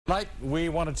Tonight, we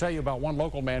want to tell you about one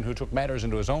local man who took matters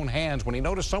into his own hands when he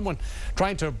noticed someone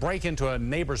trying to break into a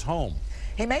neighbor's home.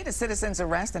 He made a citizen's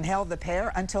arrest and held the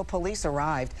pair until police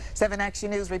arrived. 7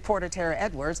 Action News reporter Tara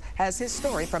Edwards has his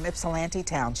story from Ypsilanti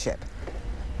Township.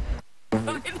 I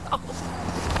know.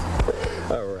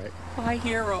 All right. My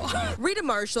hero. Rita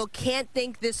Marshall can't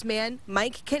thank this man,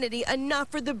 Mike Kennedy, enough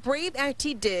for the brave act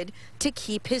he did to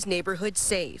keep his neighborhood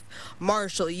safe.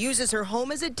 Marshall uses her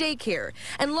home as a daycare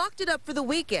and locked it up for the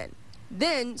weekend.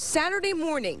 Then, Saturday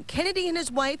morning, Kennedy and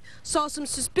his wife saw some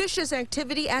suspicious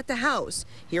activity at the house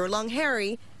here along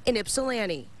Harry in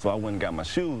Ypsilanti. So I went and got my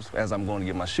shoes. As I'm going to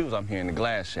get my shoes, I'm hearing the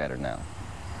glass shatter now.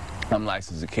 I'm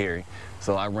licensed to carry,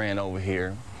 so I ran over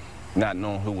here, not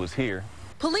knowing who was here.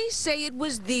 Police say it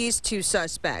was these two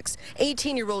suspects,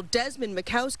 18-year-old Desmond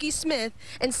Mikowski Smith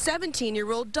and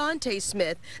 17-year-old Dante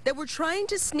Smith, that were trying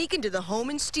to sneak into the home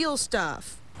and steal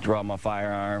stuff. Draw my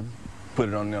firearm, put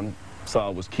it on them, saw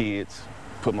it was kids,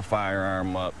 put my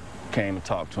firearm up, came and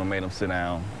talked to them, made them sit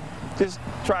down. Just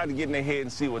tried to get in their head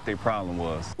and see what their problem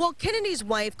was. While Kennedy's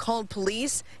wife called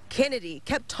police, Kennedy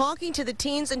kept talking to the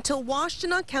teens until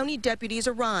Washtenaw County deputies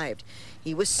arrived.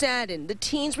 He was saddened the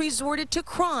teens resorted to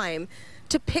crime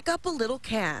to pick up a little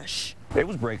cash. They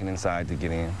was breaking inside to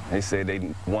get in. They said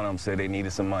one of them said they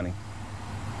needed some money.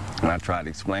 And I tried to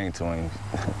explain to him,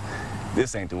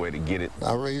 this ain't the way to get it.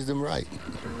 I raised them right.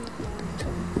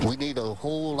 We need a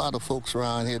whole lot of folks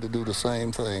around here to do the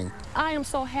same thing. I am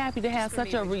so happy to have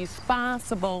such a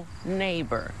responsible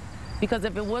neighbor, because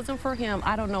if it wasn't for him,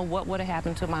 I don't know what would have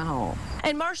happened to my home.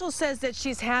 And Marshall says that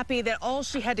she's happy that all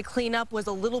she had to clean up was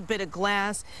a little bit of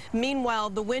glass.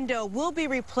 Meanwhile, the window will be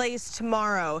replaced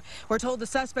tomorrow. We're told the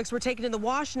suspects were taken to the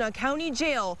Washtenaw County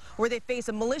Jail, where they face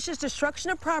a malicious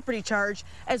destruction of property charge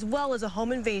as well as a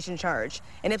home invasion charge.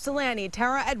 In Ypsilanti,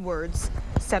 Tara Edwards,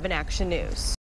 7 Action News.